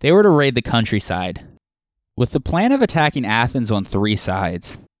 They were to raid the countryside, with the plan of attacking Athens on three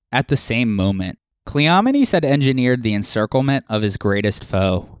sides. At the same moment, Cleomenes had engineered the encirclement of his greatest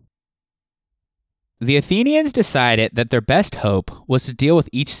foe. The Athenians decided that their best hope was to deal with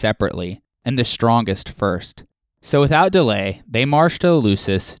each separately, and the strongest first. So without delay, they marched to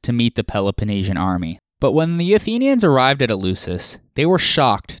Eleusis to meet the Peloponnesian army. But when the Athenians arrived at Eleusis, they were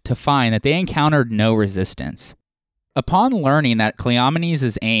shocked to find that they encountered no resistance. Upon learning that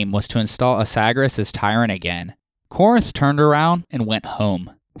Cleomenes' aim was to install Asagoras as tyrant again, Corinth turned around and went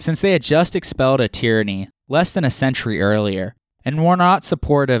home, since they had just expelled a tyranny less than a century earlier and were not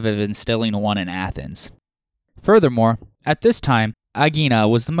supportive of instilling one in Athens. Furthermore, at this time, Aegina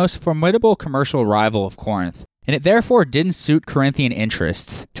was the most formidable commercial rival of Corinth, and it therefore didn't suit Corinthian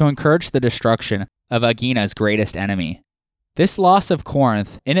interests to encourage the destruction of Aegina's greatest enemy. This loss of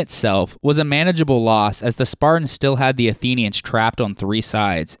Corinth, in itself, was a manageable loss as the Spartans still had the Athenians trapped on three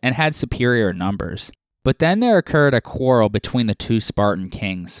sides and had superior numbers. But then there occurred a quarrel between the two Spartan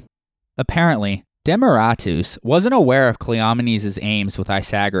kings. Apparently, Demaratus wasn't aware of Cleomenes' aims with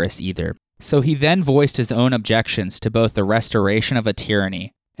Isagoras either, so he then voiced his own objections to both the restoration of a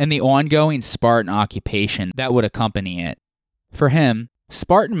tyranny and the ongoing Spartan occupation that would accompany it. For him,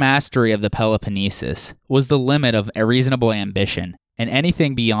 Spartan mastery of the Peloponnesus was the limit of a reasonable ambition, and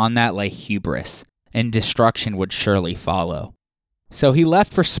anything beyond that lay hubris, and destruction would surely follow. So he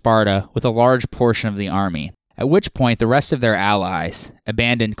left for Sparta with a large portion of the army, at which point the rest of their allies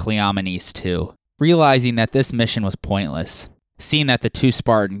abandoned Cleomenes too, realizing that this mission was pointless, seeing that the two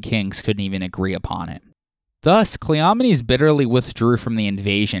Spartan kings couldn't even agree upon it. Thus, Cleomenes bitterly withdrew from the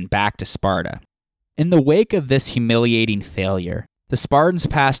invasion back to Sparta. In the wake of this humiliating failure, the Spartans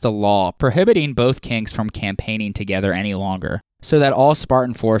passed a law prohibiting both kings from campaigning together any longer, so that all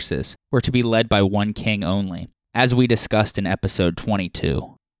Spartan forces were to be led by one king only, as we discussed in episode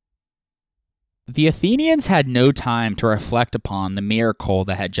 22. The Athenians had no time to reflect upon the miracle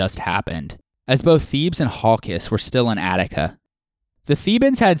that had just happened, as both Thebes and Chalcis were still in Attica. The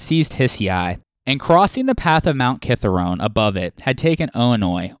Thebans had seized Hysiae, and crossing the path of Mount Kithaeron above it, had taken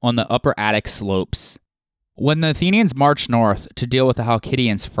Oenoi on the upper Attic slopes. When the Athenians marched north to deal with the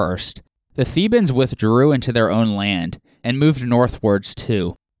Chalcidians first, the Thebans withdrew into their own land and moved northwards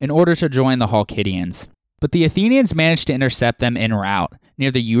too, in order to join the Chalcidians. But the Athenians managed to intercept them en route near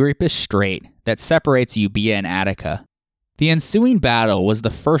the Euripus Strait that separates Euboea and Attica. The ensuing battle was the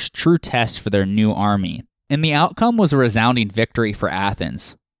first true test for their new army, and the outcome was a resounding victory for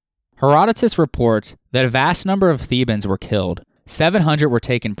Athens. Herodotus reports that a vast number of Thebans were killed, 700 were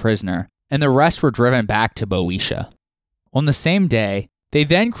taken prisoner, and the rest were driven back to Boeotia. On the same day, they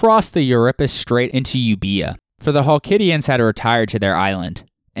then crossed the Euripus Strait into Euboea, for the Chalcidians had retired to their island,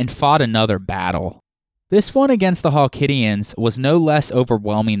 and fought another battle. This one against the Chalcidians was no less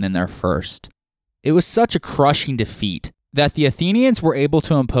overwhelming than their first. It was such a crushing defeat that the Athenians were able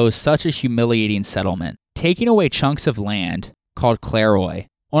to impose such a humiliating settlement, taking away chunks of land, called Kleroi,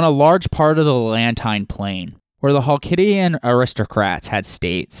 on a large part of the Lelantine plain, where the Chalcidian aristocrats had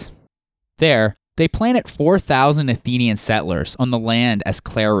states. There, they planted 4,000 Athenian settlers on the land as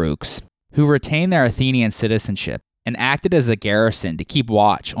Klerouks, who retained their Athenian citizenship and acted as a garrison to keep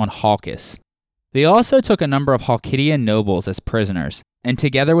watch on Chalcis. They also took a number of Chalcidian nobles as prisoners, and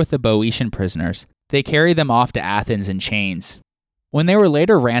together with the Boeotian prisoners, they carried them off to Athens in chains. When they were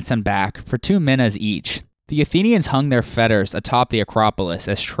later ransomed back for 2 minas each, the Athenians hung their fetters atop the Acropolis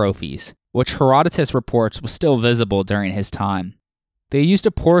as trophies, which Herodotus reports was still visible during his time. They used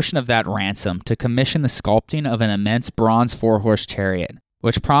a portion of that ransom to commission the sculpting of an immense bronze 4-horse chariot,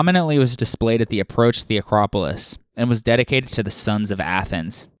 which prominently was displayed at the approach to the Acropolis, and was dedicated to the sons of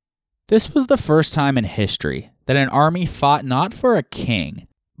Athens. This was the first time in history that an army fought not for a king,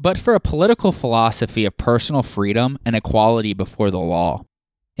 but for a political philosophy of personal freedom and equality before the law.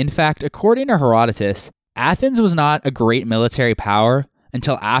 In fact, according to Herodotus, Athens was not a great military power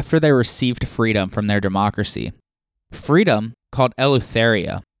until after they received freedom from their democracy. Freedom, called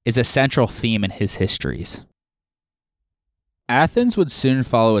eleutheria, is a central theme in his histories. Athens would soon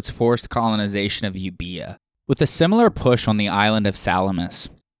follow its forced colonization of Euboea, with a similar push on the island of Salamis.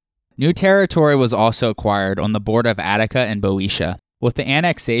 New territory was also acquired on the border of Attica and Boeotia, with the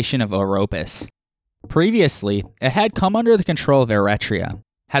annexation of Oropus. Previously, it had come under the control of Eretria,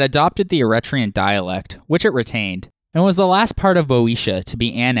 had adopted the Eretrian dialect, which it retained, and was the last part of Boeotia to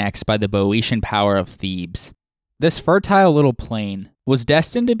be annexed by the Boeotian power of Thebes. This fertile little plain was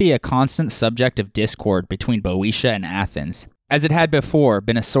destined to be a constant subject of discord between Boeotia and Athens, as it had before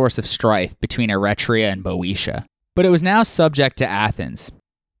been a source of strife between Eretria and Boeotia, but it was now subject to Athens.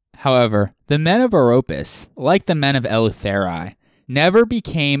 However, the men of Oropus, like the men of Eleutherae, never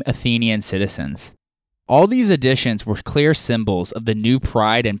became Athenian citizens. All these additions were clear symbols of the new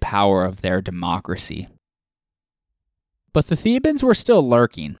pride and power of their democracy. But the Thebans were still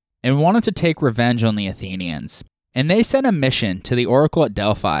lurking and wanted to take revenge on the Athenians, and they sent a mission to the oracle at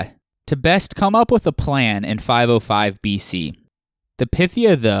Delphi to best come up with a plan in 505 BC. The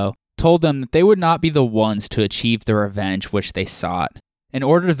Pythia, though, told them that they would not be the ones to achieve the revenge which they sought, and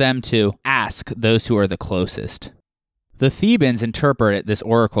ordered them to ask those who are the closest. The Thebans interpreted this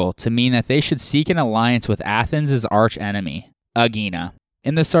oracle to mean that they should seek an alliance with Athens' archenemy, Aegina,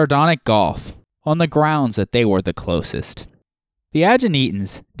 in the Sardonic Gulf, on the grounds that they were the closest. The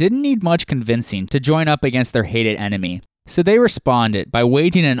Aeginetans didn't need much convincing to join up against their hated enemy, so they responded by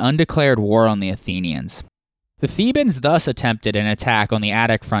waging an undeclared war on the Athenians. The Thebans thus attempted an attack on the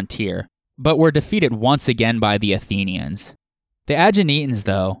Attic frontier, but were defeated once again by the Athenians. The Aeginetans,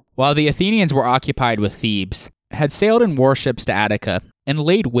 though, while the Athenians were occupied with Thebes, had sailed in warships to Attica and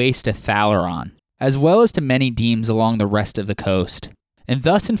laid waste to Phaleron, as well as to many demes along the rest of the coast, and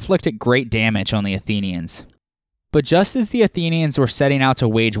thus inflicted great damage on the Athenians. But just as the Athenians were setting out to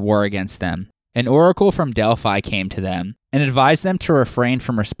wage war against them, an oracle from Delphi came to them and advised them to refrain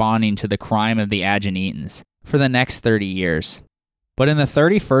from responding to the crime of the Aeginetans for the next 30 years. But in the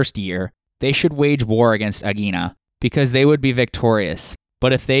 31st year, they should wage war against Aegina, because they would be victorious,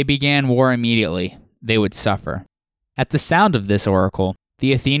 but if they began war immediately, they would suffer. At the sound of this oracle,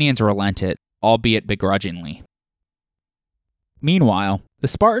 the Athenians relented, albeit begrudgingly. Meanwhile, the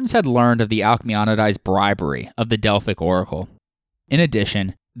Spartans had learned of the Alcmeonidae's bribery of the Delphic oracle. In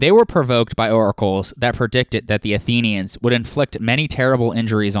addition, they were provoked by oracles that predicted that the Athenians would inflict many terrible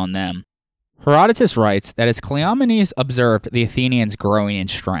injuries on them. Herodotus writes that as Cleomenes observed the Athenians growing in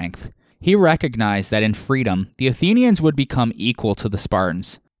strength, he recognized that in freedom, the Athenians would become equal to the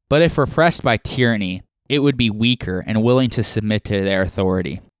Spartans, but if repressed by tyranny, it would be weaker and willing to submit to their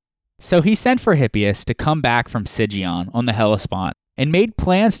authority. So he sent for Hippias to come back from Sigeon on the Hellespont and made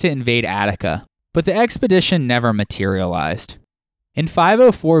plans to invade Attica, but the expedition never materialized. In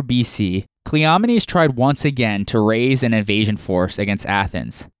 504 BC, Cleomenes tried once again to raise an invasion force against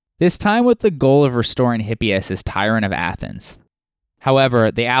Athens, this time with the goal of restoring Hippias as tyrant of Athens.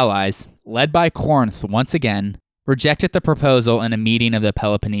 However, the allies, led by Corinth once again, rejected the proposal in a meeting of the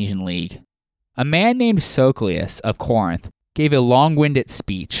Peloponnesian League. A man named Socleus of Corinth gave a long-winded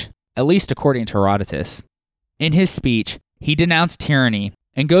speech, at least according to Herodotus. In his speech, he denounced tyranny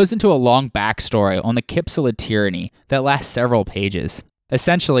and goes into a long backstory on the Kypselid tyranny that lasts several pages.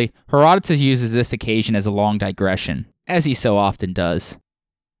 Essentially, Herodotus uses this occasion as a long digression, as he so often does.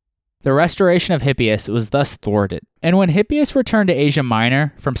 The restoration of Hippias was thus thwarted, and when Hippias returned to Asia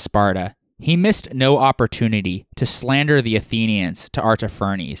Minor from Sparta, he missed no opportunity to slander the Athenians to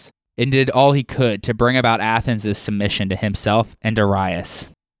Artaphernes, and did all he could to bring about Athens' submission to himself and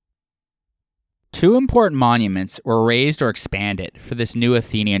Darius. Two important monuments were raised or expanded for this new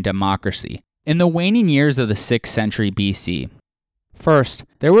Athenian democracy in the waning years of the 6th century BC. First,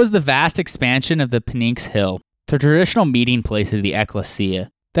 there was the vast expansion of the Pnyx Hill, the traditional meeting place of the ecclesia,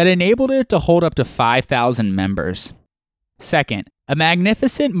 that enabled it to hold up to 5,000 members. Second, a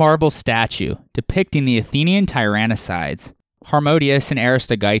magnificent marble statue depicting the Athenian tyrannicides, Harmodius and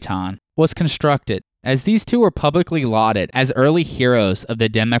Aristogeiton, was constructed, as these two were publicly lauded as early heroes of the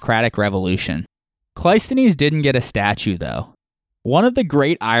democratic revolution. Cleisthenes didn't get a statue, though. One of the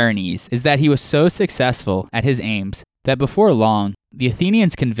great ironies is that he was so successful at his aims that before long, the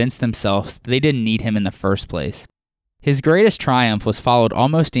Athenians convinced themselves that they didn't need him in the first place. His greatest triumph was followed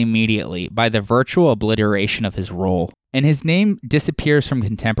almost immediately by the virtual obliteration of his role, and his name disappears from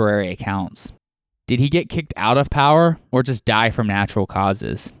contemporary accounts. Did he get kicked out of power, or just die from natural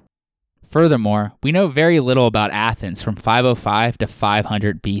causes? Furthermore, we know very little about Athens from 505 to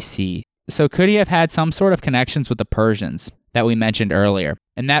 500 BC, so could he have had some sort of connections with the Persians that we mentioned earlier,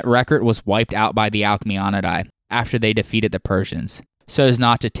 and that record was wiped out by the Alcmeonidae after they defeated the Persians, so as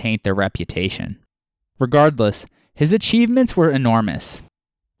not to taint their reputation? Regardless, his achievements were enormous.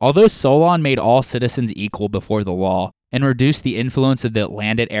 Although Solon made all citizens equal before the law and reduced the influence of the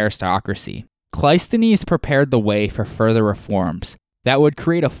landed aristocracy, Cleisthenes prepared the way for further reforms that would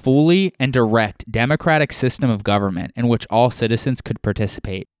create a fully and direct democratic system of government in which all citizens could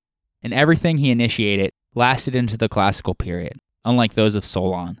participate. And everything he initiated lasted into the classical period, unlike those of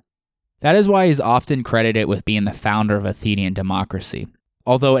Solon. That is why he is often credited with being the founder of Athenian democracy,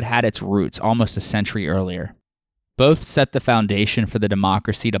 although it had its roots almost a century earlier. Both set the foundation for the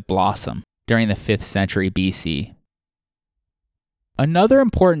democracy to blossom during the 5th century BC. Another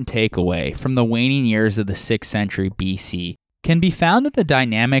important takeaway from the waning years of the 6th century BC can be found in the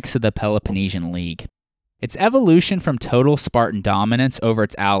dynamics of the Peloponnesian League. Its evolution from total Spartan dominance over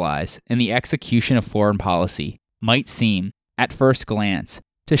its allies in the execution of foreign policy might seem, at first glance,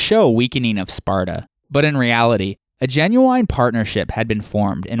 to show a weakening of Sparta, but in reality, a genuine partnership had been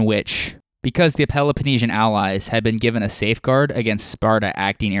formed in which, because the Peloponnesian allies had been given a safeguard against Sparta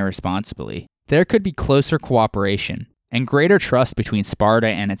acting irresponsibly, there could be closer cooperation and greater trust between Sparta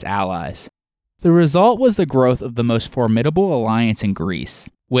and its allies. The result was the growth of the most formidable alliance in Greece,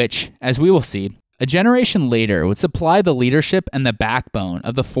 which, as we will see, a generation later would supply the leadership and the backbone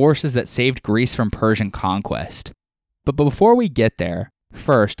of the forces that saved Greece from Persian conquest. But before we get there,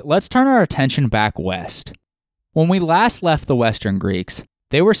 first, let's turn our attention back west. When we last left the Western Greeks,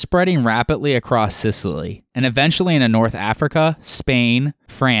 they were spreading rapidly across Sicily, and eventually into North Africa, Spain,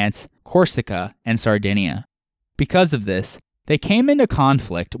 France, Corsica, and Sardinia. Because of this, they came into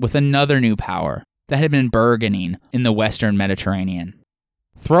conflict with another new power that had been burgeoning in the Western Mediterranean.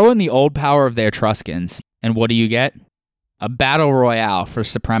 Throw in the old power of the Etruscans, and what do you get? A battle royale for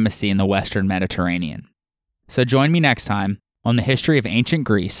supremacy in the Western Mediterranean. So join me next time on the History of Ancient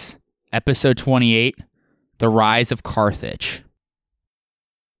Greece, Episode 28, The Rise of Carthage.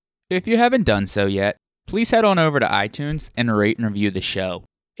 If you haven't done so yet, please head on over to iTunes and rate and review the show.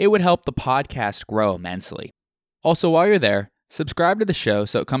 It would help the podcast grow immensely. Also, while you're there, subscribe to the show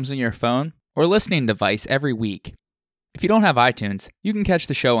so it comes on your phone or listening device every week. If you don't have iTunes, you can catch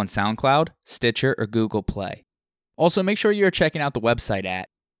the show on SoundCloud, Stitcher, or Google Play. Also, make sure you're checking out the website at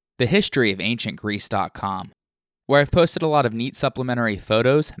thehistoryofancientgreece.com, where I've posted a lot of neat supplementary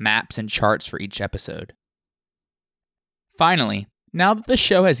photos, maps, and charts for each episode. Finally, now that the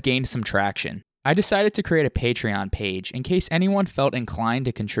show has gained some traction, I decided to create a Patreon page in case anyone felt inclined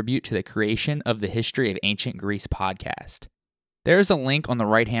to contribute to the creation of the History of Ancient Greece podcast. There is a link on the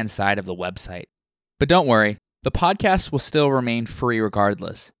right-hand side of the website. But don't worry, the podcast will still remain free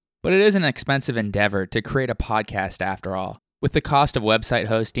regardless, but it is an expensive endeavor to create a podcast after all, with the cost of website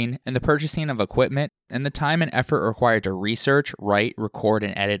hosting and the purchasing of equipment and the time and effort required to research, write, record,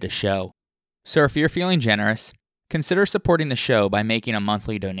 and edit a show. So if you're feeling generous, consider supporting the show by making a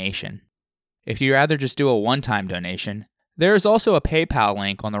monthly donation. If you'd rather just do a one-time donation, there is also a PayPal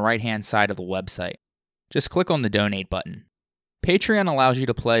link on the right-hand side of the website. Just click on the donate button. Patreon allows you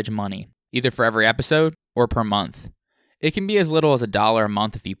to pledge money, either for every episode or per month. It can be as little as $1 a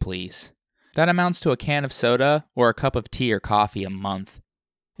month if you please. That amounts to a can of soda or a cup of tea or coffee a month.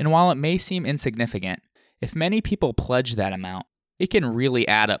 And while it may seem insignificant, if many people pledge that amount, it can really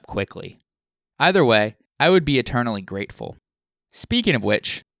add up quickly. Either way, I would be eternally grateful. Speaking of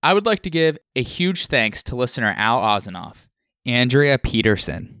which, I would like to give a huge thanks to listener Al Ozanoff, Andrea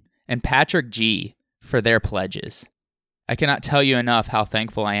Peterson, and Patrick G. for their pledges. I cannot tell you enough how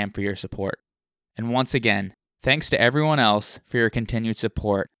thankful I am for your support. And once again, thanks to everyone else for your continued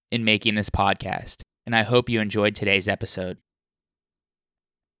support in making this podcast, and I hope you enjoyed today's episode.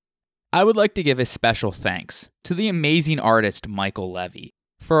 I would like to give a special thanks to the amazing artist Michael Levy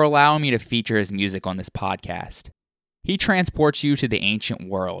for allowing me to feature his music on this podcast. He transports you to the ancient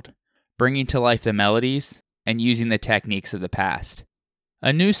world, bringing to life the melodies and using the techniques of the past.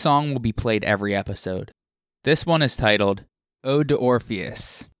 A new song will be played every episode. This one is titled Ode to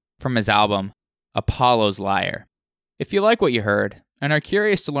Orpheus, from his album Apollo's Lyre. If you like what you heard and are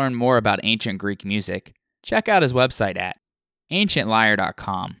curious to learn more about ancient Greek music, check out his website at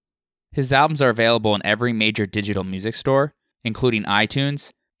ancientlyre.com. His albums are available in every major digital music store, including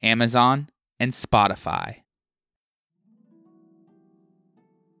iTunes, Amazon, and Spotify.